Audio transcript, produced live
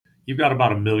you've got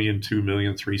about 1 million, 2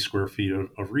 million, 3 square feet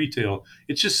of retail.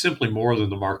 It's just simply more than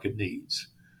the market needs.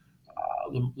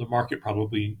 The market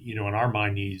probably, in our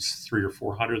mind, needs 300,000 or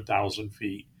 400,000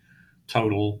 feet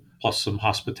total, plus some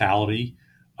hospitality.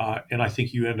 And I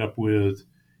think you end up with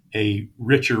a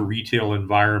richer retail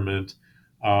environment.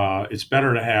 It's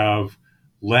better to have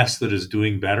less that is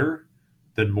doing better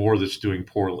than more that's doing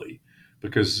poorly,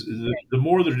 because the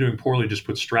more that are doing poorly just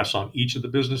puts stress on each of the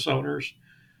business owners.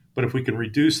 But if we can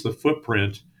reduce the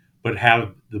footprint, but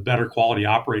have the better quality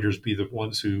operators be the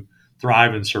ones who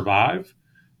thrive and survive,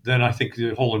 then I think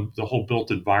the whole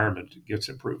built environment gets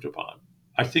improved upon.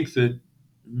 I think that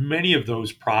many of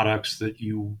those products that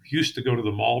you used to go to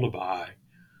the mall to buy,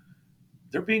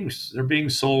 they're being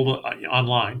sold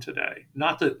online today.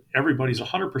 Not that everybody's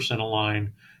 100%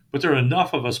 online, but there are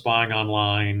enough of us buying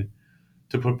online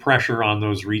to put pressure on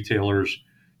those retailers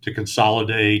to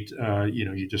consolidate.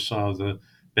 You just saw the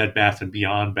Bed Bath and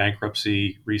Beyond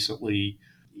bankruptcy recently.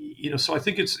 So I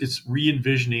think it's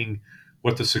re-envisioning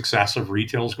what the success of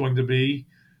retail is going to be.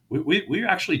 We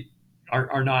actually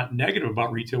are not negative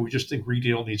about retail. We just think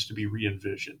retail needs to be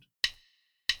re-envisioned.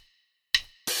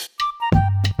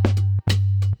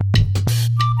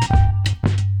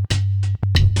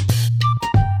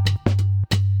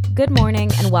 Good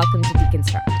morning and welcome to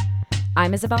Deconstruct.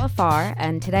 I'm Isabella Farr,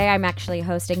 and today I'm actually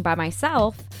hosting by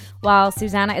myself while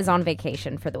Susanna is on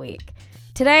vacation for the week.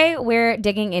 Today, we're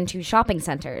digging into shopping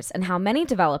centers and how many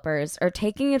developers are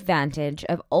taking advantage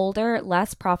of older,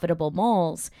 less profitable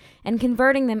malls and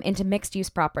converting them into mixed-use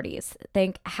properties.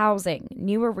 Think housing,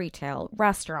 newer retail,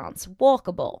 restaurants,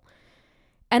 walkable.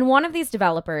 And one of these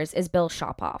developers is Bill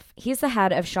Shopoff. He's the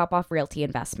head of Shopoff Realty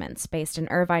Investments based in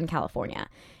Irvine, California.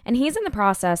 And he's in the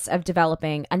process of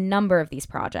developing a number of these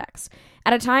projects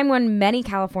at a time when many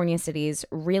California cities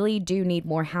really do need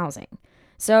more housing.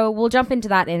 So we'll jump into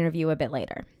that interview a bit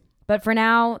later. But for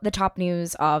now, the top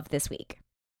news of this week.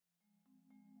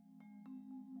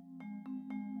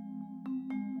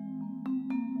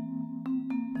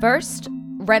 First,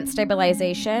 rent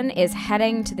stabilization is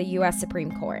heading to the U.S.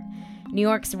 Supreme Court. New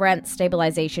York's Rent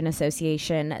Stabilization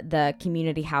Association, the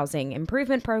Community Housing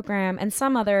Improvement Program, and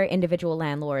some other individual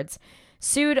landlords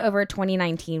sued over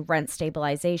 2019 rent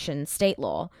stabilization state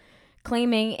law,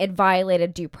 claiming it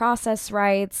violated due process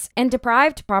rights and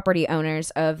deprived property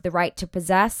owners of the right to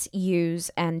possess,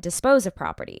 use, and dispose of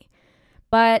property.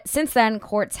 But since then,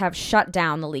 courts have shut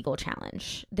down the legal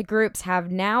challenge. The groups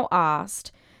have now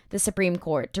asked the Supreme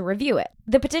Court to review it.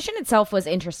 The petition itself was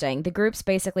interesting. The groups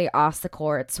basically asked the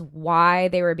courts why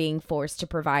they were being forced to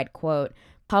provide, quote,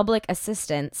 public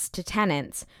assistance to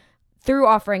tenants through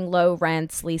offering low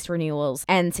rents, lease renewals,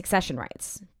 and succession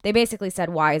rights. They basically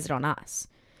said, why is it on us?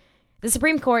 The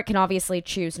Supreme Court can obviously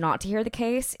choose not to hear the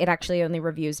case. It actually only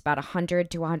reviews about 100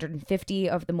 to 150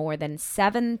 of the more than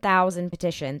 7,000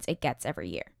 petitions it gets every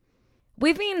year.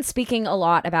 We've been speaking a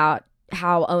lot about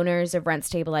how owners of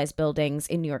rent-stabilized buildings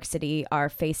in New York City are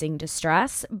facing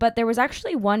distress, but there was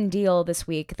actually one deal this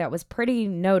week that was pretty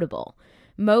notable.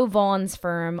 Mo Vaughn's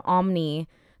firm, Omni,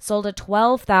 sold a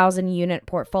 12,000-unit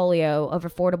portfolio of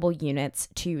affordable units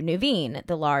to Nuveen,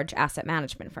 the large asset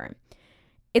management firm.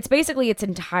 It's basically its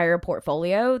entire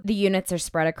portfolio. The units are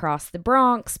spread across the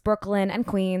Bronx, Brooklyn, and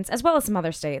Queens, as well as some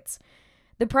other states.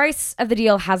 The price of the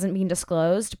deal hasn't been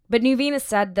disclosed, but Nuveen has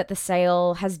said that the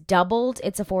sale has doubled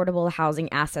its affordable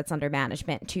housing assets under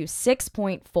management to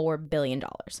 $6.4 billion.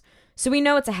 So we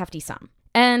know it's a hefty sum.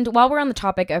 And while we're on the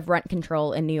topic of rent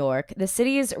control in New York, the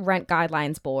city's Rent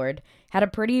Guidelines Board had a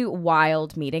pretty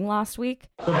wild meeting last week.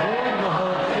 The board will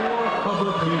hold 4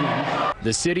 public meetings.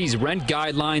 The city's Rent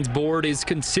Guidelines Board is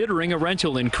considering a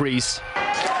rental increase.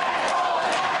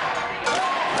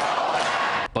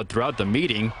 But throughout the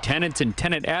meeting, tenants and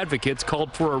tenant advocates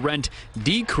called for a rent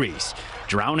decrease,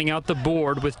 drowning out the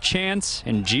board with chants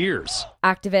and jeers.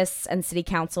 Activists and city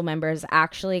council members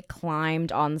actually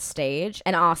climbed on stage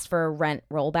and asked for a rent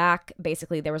rollback.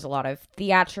 Basically, there was a lot of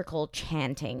theatrical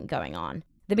chanting going on.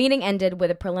 The meeting ended with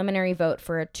a preliminary vote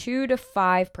for a 2 to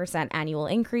 5% annual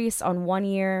increase on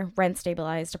 1-year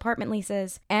rent-stabilized apartment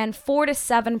leases and 4 to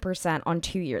 7% on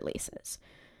 2-year leases.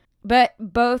 But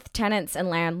both tenants and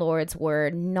landlords were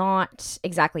not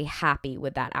exactly happy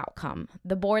with that outcome.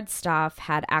 The board staff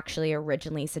had actually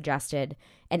originally suggested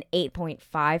an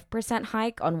 8.5%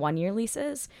 hike on 1-year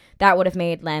leases. That would have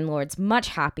made landlords much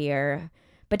happier,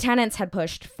 but tenants had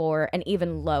pushed for an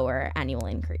even lower annual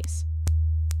increase.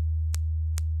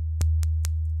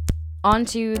 On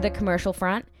to the commercial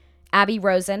front. Abby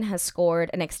Rosen has scored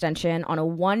an extension on a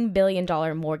 $1 billion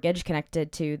mortgage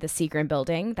connected to the Seagram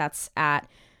building. That's at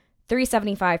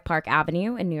 375 Park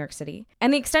Avenue in New York City.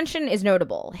 And the extension is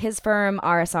notable. His firm,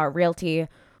 RSR Realty,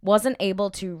 wasn't able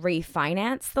to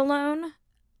refinance the loan,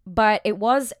 but it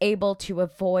was able to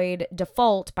avoid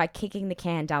default by kicking the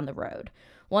can down the road.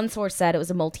 One source said it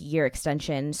was a multi-year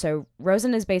extension, so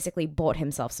Rosen has basically bought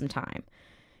himself some time.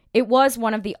 It was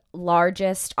one of the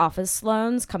largest office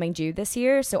loans coming due this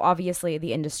year, so obviously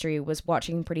the industry was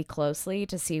watching pretty closely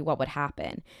to see what would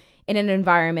happen in an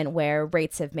environment where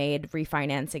rates have made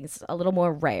refinancings a little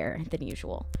more rare than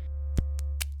usual.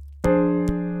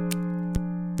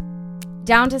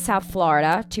 Down to South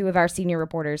Florida, two of our senior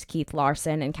reporters, Keith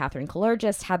Larson and Catherine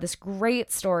Kalergis, had this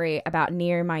great story about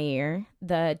Nir Meir,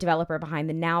 the developer behind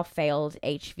the now failed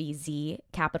HVZ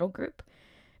Capital Group.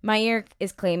 Meir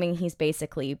is claiming he's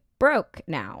basically broke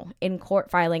now. In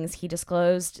court filings, he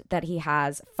disclosed that he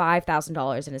has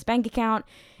 $5,000 in his bank account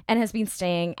and has been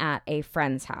staying at a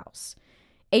friend's house.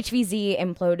 HVZ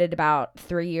imploded about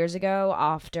 3 years ago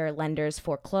after lenders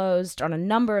foreclosed on a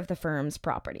number of the firm's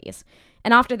properties.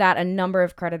 And after that, a number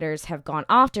of creditors have gone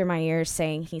after Meir,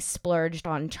 saying he splurged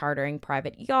on chartering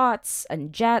private yachts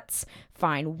and jets,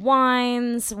 fine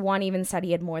wines. One even said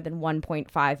he had more than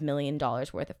 $1.5 million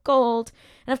worth of gold.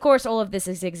 And of course, all of this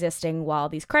is existing while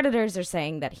these creditors are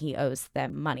saying that he owes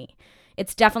them money.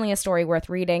 It's definitely a story worth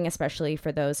reading, especially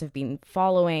for those who've been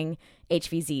following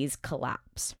HVZ's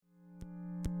collapse.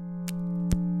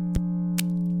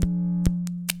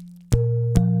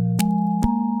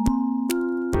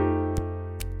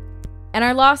 And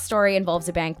our last story involves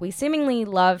a bank we seemingly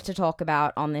love to talk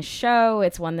about on this show.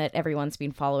 It's one that everyone's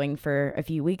been following for a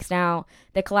few weeks now,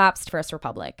 the collapsed First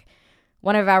Republic.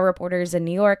 One of our reporters in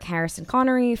New York, Harrison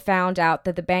Connery, found out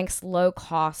that the bank's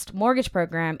low-cost mortgage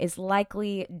program is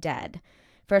likely dead.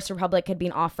 First Republic had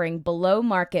been offering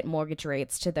below-market mortgage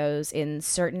rates to those in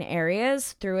certain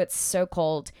areas through its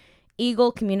so-called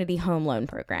Eagle Community Home Loan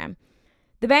Program.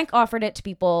 The bank offered it to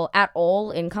people at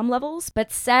all income levels,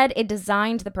 but said it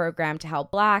designed the program to help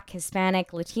Black,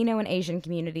 Hispanic, Latino, and Asian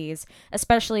communities,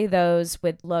 especially those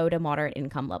with low to moderate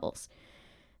income levels.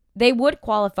 They would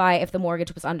qualify if the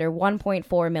mortgage was under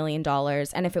 $1.4 million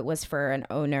and if it was for an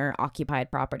owner-occupied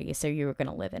property, so you were going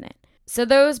to live in it. So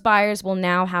those buyers will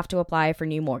now have to apply for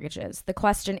new mortgages. The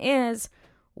question is,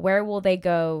 where will they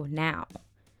go now?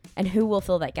 And who will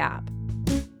fill that gap?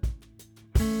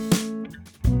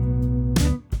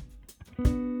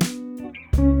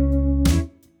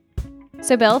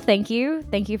 So, Bill, thank you.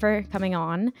 Thank you for coming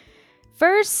on.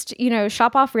 First,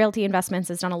 Shopoff Realty Investments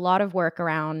has done a lot of work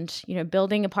around,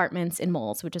 building apartments in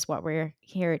malls, which is what we're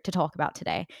here to talk about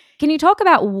today. Can you talk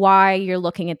about why you're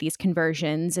looking at these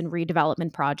conversions and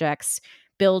redevelopment projects,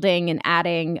 building and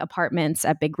adding apartments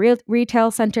at big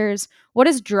retail centers? What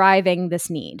is driving this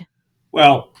need?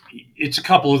 Well, it's a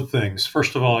couple of things.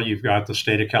 First of all, you've got the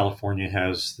state of California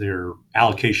has their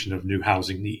allocation of new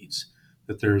housing needs,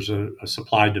 that there's a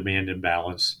supply-demand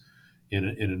imbalance in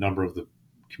a number of the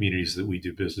communities that we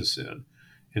do business in.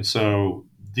 And so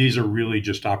these are really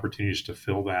just opportunities to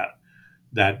fill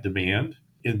that demand.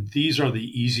 And these are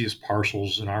the easiest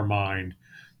parcels in our mind,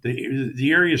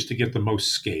 the areas to get the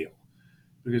most scale.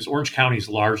 Because Orange County is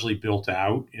largely built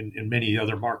out, and many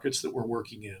other markets that we're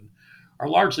working in are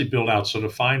largely built out. So to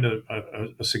find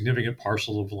a significant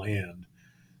parcel of land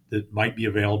that might be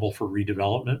available for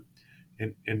redevelopment,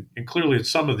 and clearly at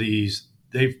some of these,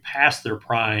 they've passed their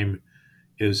prime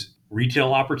as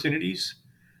retail opportunities,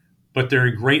 but they're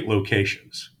in great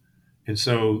locations. And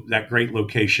so that great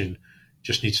location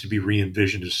just needs to be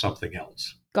re-envisioned as something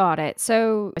else. Got it.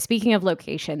 So speaking of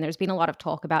location, there's been a lot of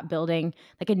talk about building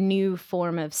like a new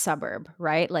form of suburb,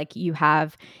 right? Like you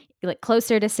have like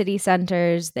closer to city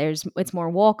centers, it's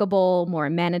more walkable, more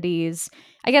amenities.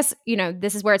 I guess,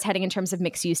 this is where it's heading in terms of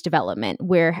mixed use development.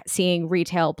 We're seeing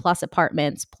retail plus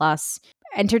apartments plus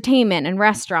entertainment and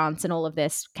restaurants and all of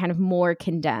this kind of more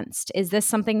condensed. Is this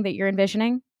something that you're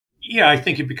envisioning? Yeah, I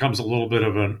think it becomes a little bit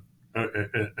of an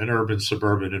urban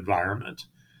suburban environment.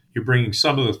 You're bringing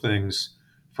some of the things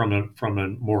from a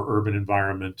more urban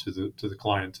environment to the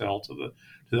clientele, to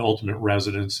the ultimate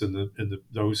residents and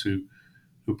those who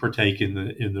partake in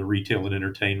the retail and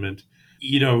entertainment.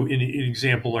 In an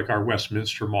example like our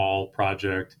Westminster Mall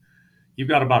project, you've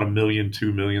got about 1 million,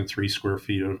 2 million, 3 square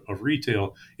feet of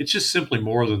retail. It's just simply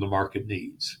more than the market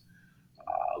needs.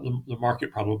 The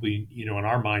market probably, in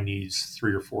our mind, needs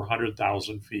 300,000 or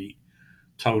 400,000 feet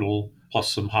total,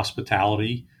 plus some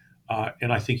hospitality.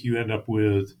 And I think you end up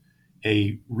with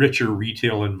a richer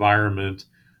retail environment.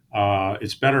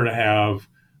 It's better to have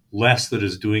less that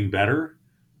is doing better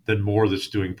than more that's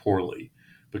doing poorly,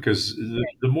 because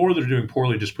the more that are doing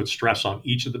poorly just puts stress on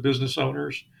each of the business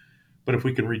owners. But if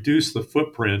we can reduce the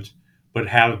footprint but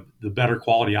have the better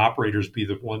quality operators be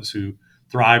the ones who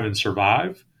thrive and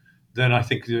survive, then I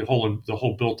think the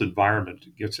whole built environment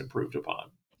gets improved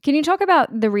upon. Can you talk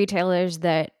about the retailers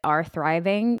that are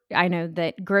thriving? I know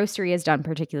that grocery has done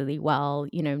particularly well,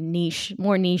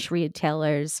 more niche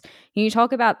retailers. Can you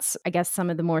talk about, I guess, some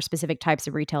of the more specific types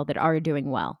of retail that are doing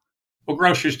well? Well,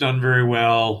 grocery's done very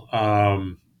well.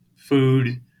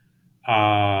 Food,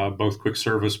 both quick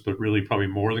service, but really probably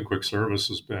more than quick service,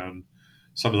 has been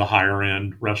some of the higher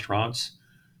end restaurants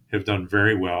have done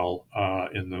very well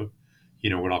in the,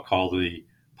 what I'll call the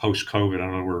post COVID. I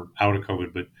don't know, we're out of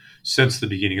COVID, but since the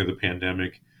beginning of the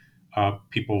pandemic,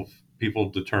 people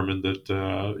determined that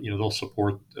they'll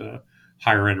support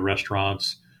higher end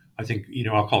restaurants. I think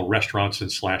I'll call restaurants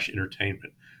and slash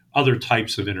entertainment, other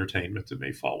types of entertainment that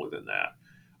may fall within that.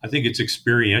 I think it's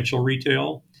experiential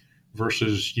retail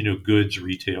versus goods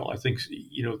retail. I think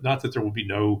not that there will be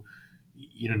no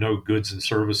goods and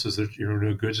services that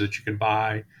no goods that you can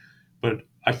buy, but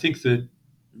I think that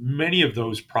many of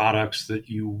those products that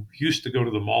you used to go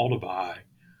to the mall to buy,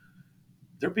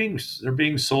 they're being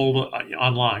sold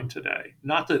online today.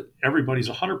 Not that everybody's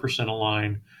 100%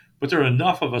 online, but there are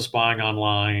enough of us buying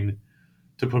online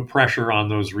to put pressure on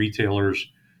those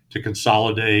retailers to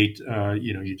consolidate.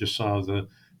 You just saw the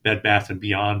Bed Bath and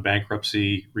Beyond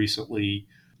bankruptcy recently.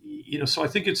 So I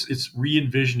think it's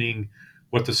re-envisioning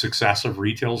what the success of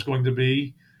retail is going to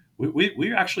be.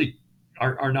 We actually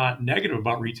are not negative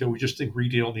about retail. We just think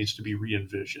retail needs to be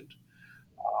re-envisioned.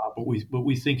 But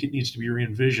we think it needs to be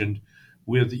re-envisioned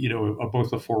with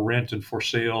both a for rent and for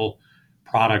sale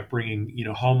product, bringing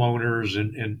homeowners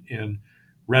and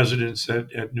residents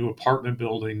at new apartment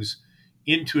buildings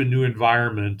into a new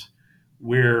environment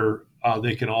where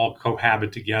they can all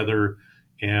cohabit together,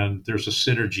 and there's a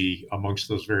synergy amongst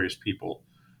those various people.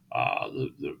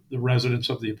 The residents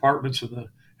of the apartments and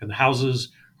the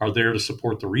houses are there to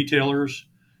support the retailers,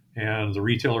 and the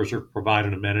retailers are provide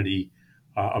an amenity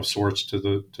of sorts to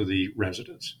the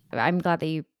residents. I'm glad that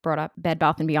you brought up Bed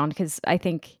Bath and Beyond, because I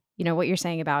think what you're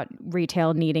saying about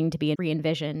retail needing to be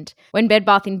re-envisioned. When Bed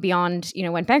Bath and Beyond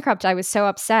went bankrupt, I was so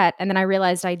upset, and then I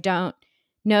realized I don't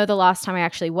know the last time I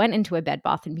actually went into a Bed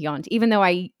Bath and Beyond, even though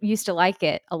I used to like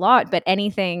it a lot. But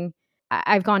anything,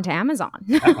 I've gone to Amazon.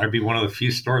 That might be one of the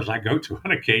few stores I go to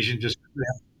on occasion, just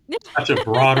because they have such a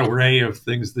broad array of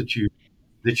things that you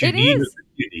It need or is. that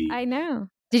you need. I know.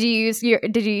 Did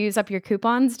you use up your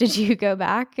coupons? Did you go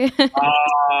back? I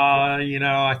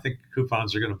think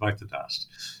coupons are going to bite the dust.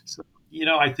 So,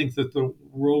 I think that the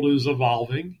world is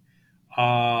evolving.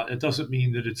 It doesn't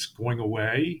mean that it's going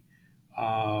away.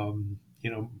 Um,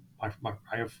 you know, I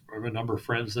have a number of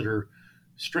friends that are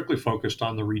strictly focused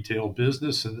on the retail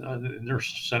business, and their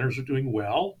centers are doing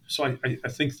well. So I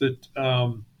think that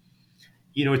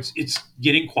it's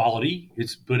getting quality.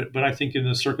 But I think in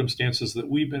the circumstances that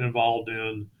we've been involved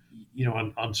in,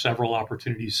 on several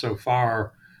opportunities so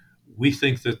far, we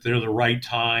think that they're the right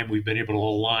time. We've been able to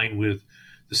align with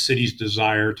the city's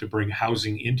desire to bring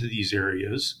housing into these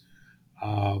areas.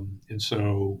 And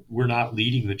so we're not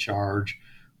leading the charge.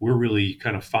 We're really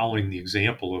kind of following the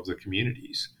example of the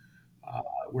communities,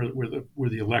 where the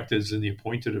electeds and the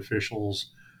appointed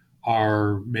officials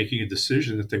are making a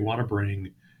decision that they want to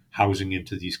bring housing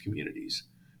into these communities,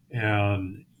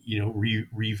 and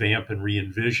revamp and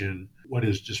re-envision what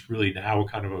is just really now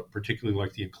kind of a, particularly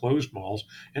like the enclosed malls.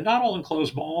 And not all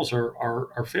enclosed malls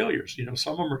are failures.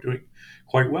 Some of them are doing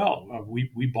quite well.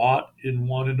 We bought in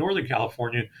one in Northern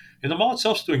California, and the mall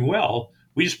itself's doing well.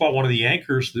 We just bought one of the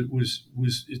anchors that was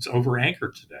it's over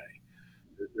anchored today.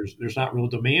 There's not real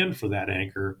demand for that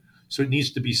anchor, so it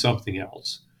needs to be something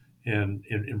else, and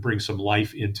bring some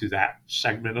life into that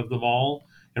segment of the mall,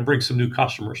 and bring some new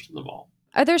customers to the mall.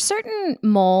 Are there certain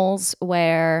malls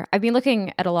where I've been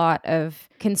looking at a lot of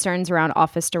concerns around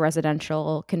office to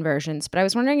residential conversions, but I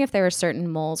was wondering if there are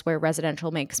certain malls where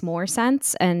residential makes more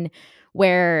sense and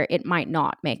where it might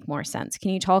not make more sense?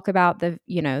 Can you talk about the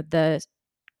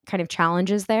kind of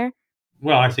challenges there?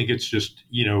 Well, I think it's just,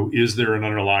 is there an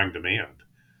underlying demand?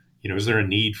 Is there a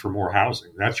need for more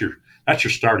housing? That's your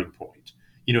starting point.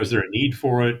 Is there a need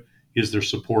for it? Is there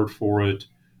support for it?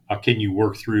 Can you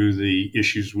work through the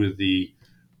issues with the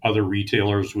other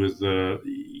retailers, with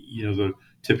the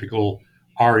typical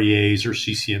REAs or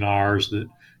CCNRs that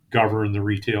govern the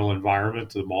retail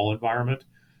environment, the mall environment?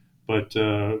 But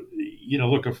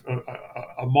look,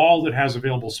 a mall that has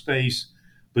available space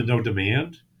but no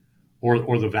demand,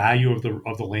 or the value of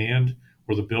the land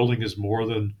or the building is more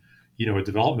than a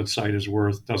development site is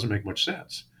worth, doesn't make much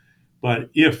sense. But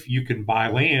if you can buy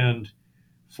land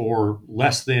for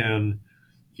less than,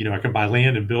 I can buy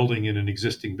land and building in an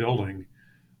existing building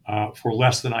for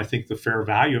less than I think the fair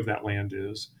value of that land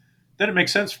is, then it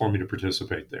makes sense for me to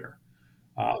participate there.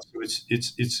 So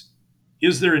it's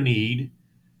is there a need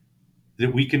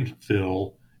that we can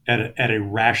fill at a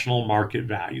rational market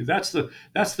value? That's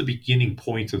the beginning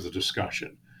point of the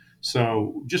discussion.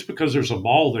 So just because there's a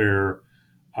mall there,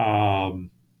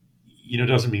 um,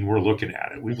 doesn't mean we're looking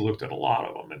at it. We've looked at a lot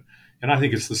of them, and I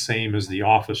think it's the same as the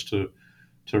office to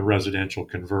residential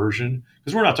conversion,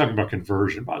 because we're not talking about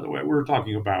conversion, by the way. We're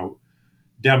talking about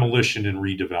demolition and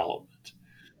redevelopment.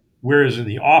 Whereas in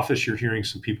the office, you're hearing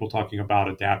some people talking about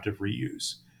adaptive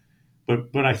reuse.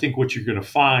 But I think what you're going to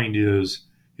find is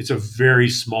it's a very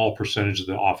small percentage of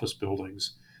the office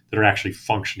buildings that are actually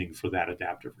functioning for that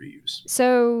adaptive reuse.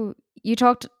 So you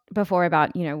talked before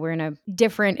about, we're in a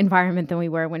different environment than we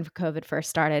were when COVID first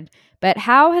started. But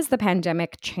how has the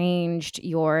pandemic changed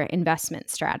your investment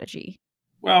strategy?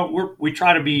 Well, we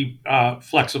try to be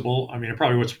flexible. I mean,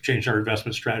 probably what's changed our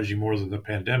investment strategy more than the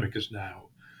pandemic is now,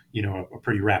 a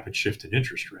pretty rapid shift in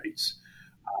interest rates.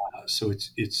 So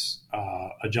it's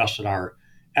adjusted our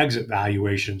exit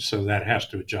valuation, so that has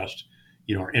to adjust,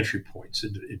 our entry points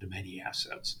into many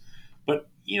assets. But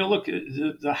look,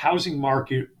 the housing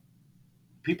market,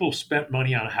 people spent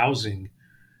money on housing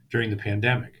during the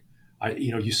pandemic.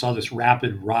 You saw this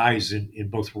rapid rise in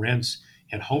both rents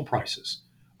and home prices.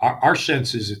 Our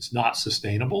sense is it's not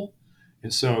sustainable,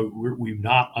 and so we've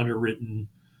not underwritten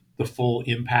the full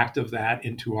impact of that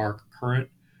into our current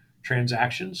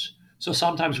transactions. So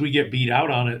sometimes we get beat out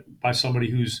on it by somebody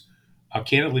who's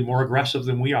candidly more aggressive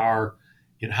than we are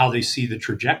in how they see the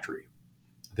trajectory.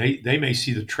 They may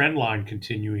see the trend line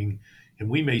continuing, and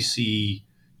we may see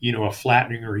a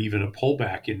flattening or even a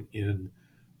pullback in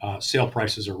sale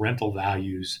prices or rental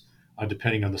values,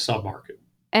 depending on the submarket.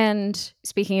 And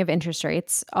speaking of interest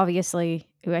rates, obviously,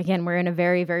 again, we're in a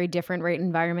very, very different rate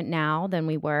environment now than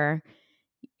we were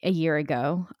a year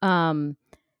ago.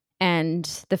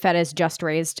 And the Fed has just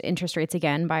raised interest rates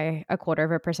again by a quarter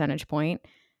of a percentage point.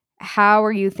 How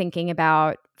are you thinking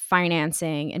about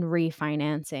financing and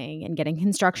refinancing and getting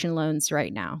construction loans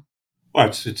right now? Well,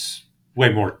 it's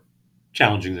way more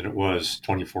challenging than it was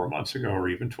 24 months ago or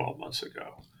even 12 months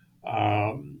ago.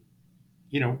 Um,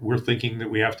 we're thinking that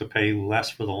we have to pay less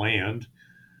for the land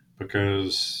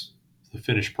because the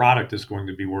finished product is going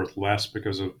to be worth less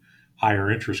because of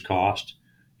higher interest cost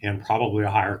and probably a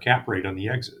higher cap rate on the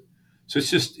exit. So it's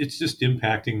just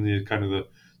impacting the kind of the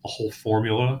whole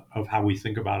formula of how we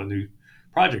think about a new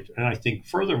project. And I think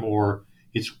furthermore,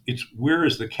 it's where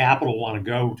does the capital want to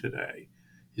go today?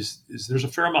 Is there's a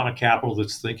fair amount of capital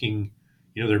that's thinking,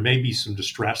 there may be some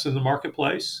distress in the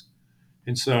marketplace,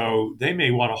 and so they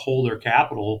may want to hold their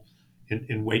capital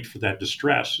and wait for that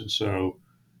distress. And so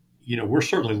we're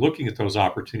certainly looking at those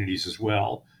opportunities as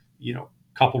well,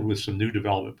 coupled with some new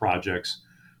development projects,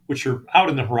 which are out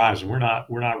in the horizon. We're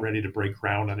not ready to break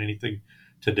ground on anything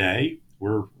today.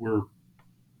 We're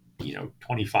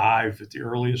 25 at the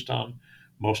earliest on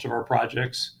most of our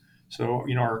projects. So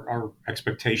our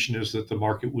expectation is that the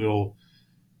market will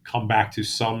come back to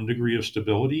some degree of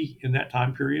stability in that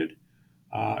time period.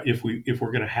 If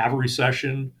we're going to have a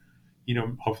recession,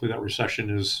 hopefully that recession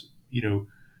is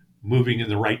moving in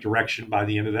the right direction by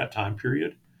the end of that time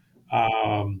period.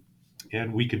 Um,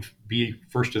 and we could be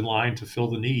first in line to fill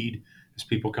the need as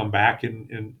people come back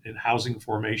and housing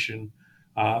formation,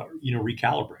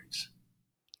 recalibrates.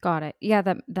 Got it. Yeah,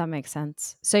 that makes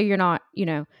sense. So you're not,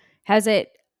 has it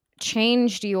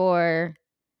changed your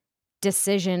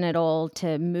decision at all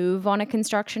to move on a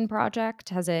construction project?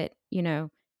 Has it,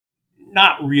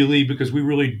 Not really, because we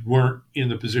really weren't in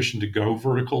the position to go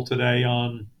vertical today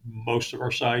on most of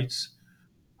our sites.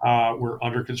 We're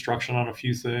under construction on a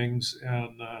few things,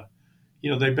 and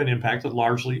they've been impacted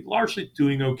largely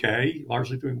doing okay,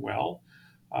 largely doing well.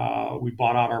 We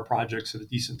bought out our projects at a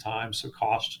decent time, so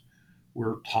costs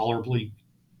were tolerably,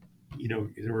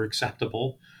 they were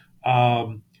acceptable.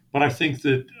 But I think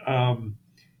that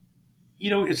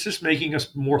it's just making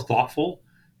us more thoughtful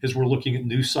as we're looking at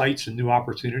new sites and new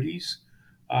opportunities,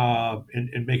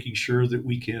 and making sure that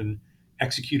we can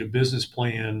execute a business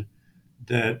plan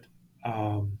that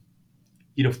um,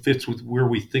 fits with where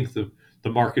we think the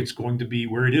market's going to be,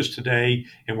 where it is today,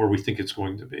 and where we think it's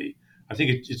going to be. I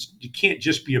think it's you can't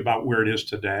just be about where it is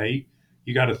today.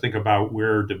 You got to think about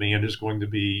where demand is going to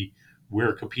be,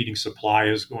 where competing supply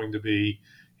is going to be,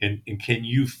 and can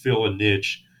you fill a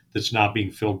niche that's not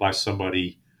being filled by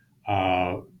somebody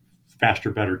uh,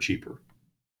 faster, better, cheaper.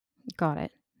 got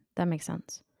it. That makes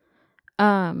sense.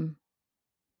 Um,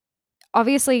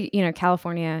 Obviously,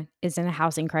 California is in a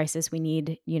housing crisis. We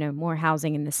need, more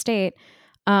housing in the state.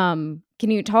 Can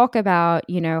you talk about,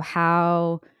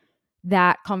 how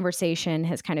that conversation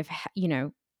has kind of,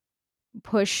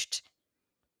 pushed,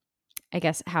 I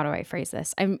guess, how do I phrase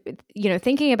this? I'm,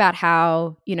 thinking about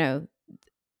how,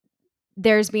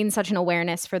 there's been such an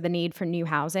awareness for the need for new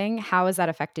housing. How has that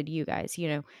affected you guys?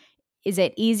 Is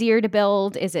it easier to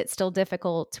build? Is it still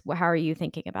difficult? How are you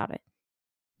thinking about it?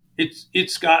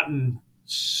 It's gotten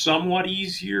somewhat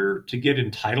easier to get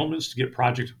entitlements, to get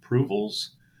project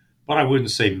approvals, but I wouldn't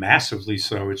say massively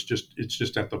so. It's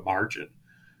just at the margin.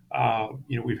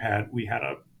 We had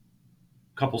a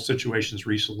couple situations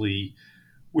recently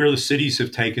where the cities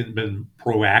have been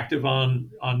proactive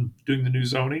on doing the new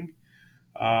zoning.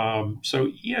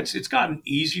 So yeah, it's gotten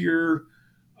easier.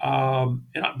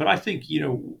 But I think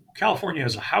California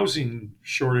has a housing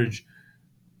shortage.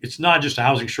 It's not just a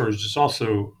housing shortage; it's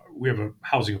also we have a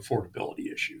housing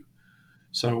affordability issue.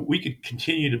 So we could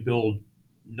continue to build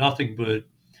nothing but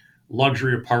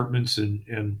luxury apartments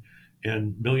and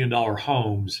 $1 million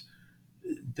homes.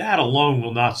 That alone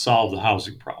will not solve the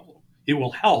housing problem. It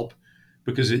will help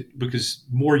because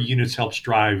more units helps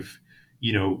drive,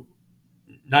 you know,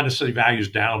 not necessarily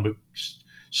values down, but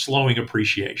slowing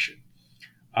appreciation.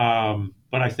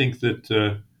 But I think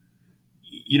that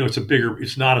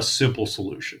it's not a simple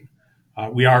solution.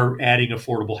 We are adding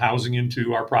affordable housing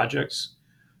into our projects,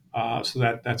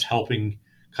 so that's helping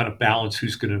kind of balance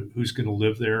who's gonna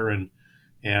live there and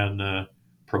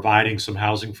providing some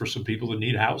housing for some people that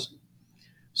need housing.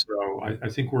 So I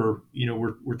think we're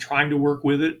trying to work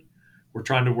with it. We're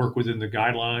trying to work within the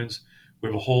guidelines. We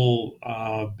have a whole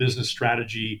business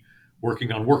strategy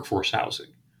working on workforce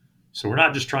housing. So we're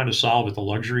not just trying to solve at the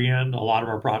luxury end. A lot of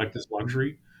our product is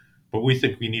luxury, but we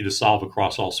think we need to solve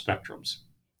across all spectrums.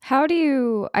 How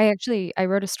do I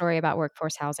wrote a story about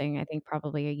workforce housing, I think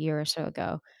probably a year or so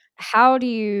ago. How do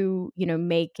you,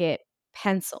 make it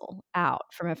pencil out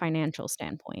from a financial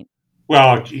standpoint?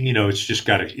 Well, it's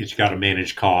got to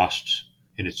manage costs,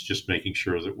 and it's just making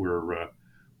sure that we're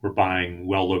buying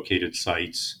well located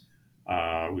sites.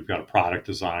 We've got a product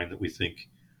design that we think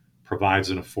provides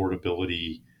an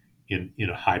affordability in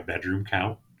a high bedroom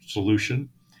count solution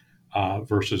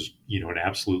versus an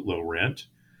absolute low rent.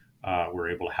 We're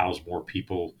able to house more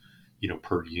people,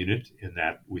 per unit, and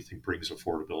that we think brings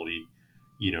affordability,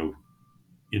 you know,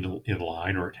 in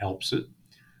line, or it helps it.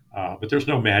 But there's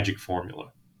no magic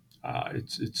formula.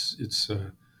 It's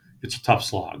a tough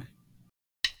slog.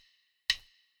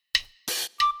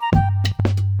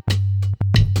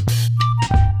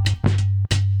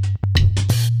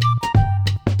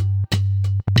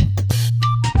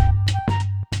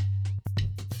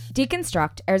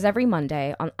 Deconstruct airs every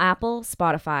Monday on Apple,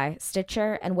 Spotify,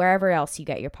 Stitcher, and wherever else you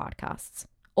get your podcasts.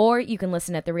 Or you can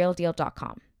listen at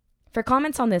therealdeal.com. For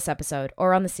comments on this episode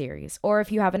or on the series, or if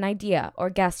you have an idea or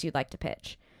guest you'd like to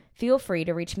pitch, feel free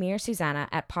to reach me or Susanna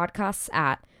at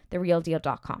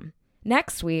podcasts@therealdeal.com.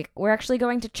 Next week, we're actually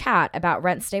going to chat about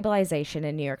rent stabilization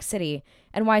in New York City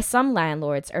and why some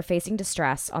landlords are facing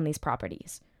distress on these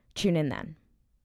properties. Tune in then.